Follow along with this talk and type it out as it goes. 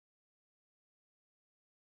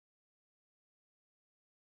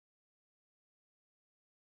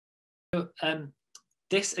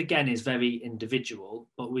This again is very individual,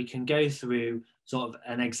 but we can go through sort of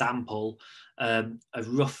an example of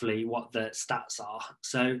roughly what the stats are.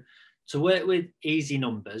 So to work with easy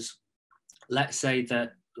numbers, let's say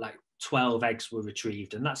that like 12 eggs were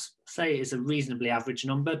retrieved, and that's, say, it's a reasonably average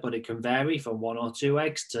number, but it can vary from 1 or 2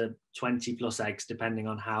 eggs to 20 plus eggs depending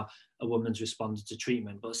on how a woman's responded to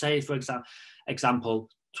treatment. But say, for example,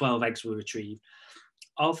 12 eggs were retrieved.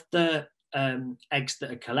 Of the eggs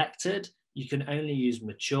that are collected, you can only use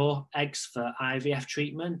mature eggs for IVF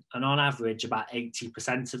treatment, and on average about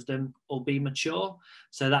 80% of them will be mature.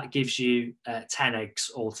 So that gives you 10 eggs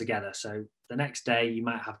altogether. So the next day you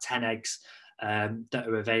might have 10 eggs that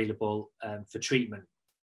are available for treatment.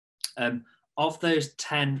 Of those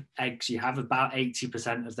 10 eggs you have, about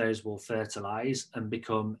 80% of those will fertilize and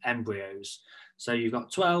become embryos. So you've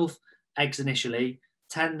got 12 eggs initially,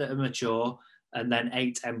 10 that are mature, and then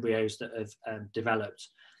 8 embryos that have developed.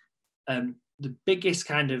 The biggest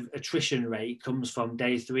kind of attrition rate comes from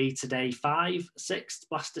day 3 to day 5, 6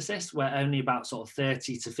 blastocysts, where only about sort of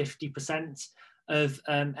 30 to 50% of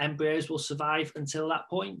embryos will survive until that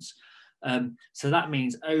point. So that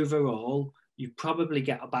means overall, you probably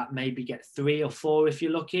get about maybe 3 or 4, if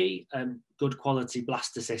you're lucky, good quality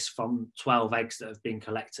blastocysts from 12 eggs that have been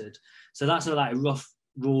collected. So that's a like rough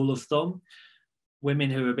rule of thumb.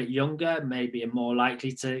 Women who are a bit younger maybe are more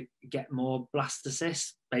likely to get more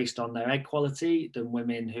blastocysts based on their egg quality than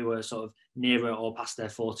women who are sort of nearer or past their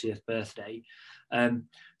 40th birthday. It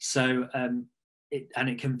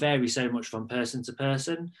can vary so much from person to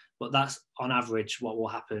person, but that's on average what will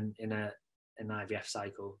happen in an IVF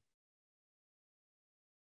cycle.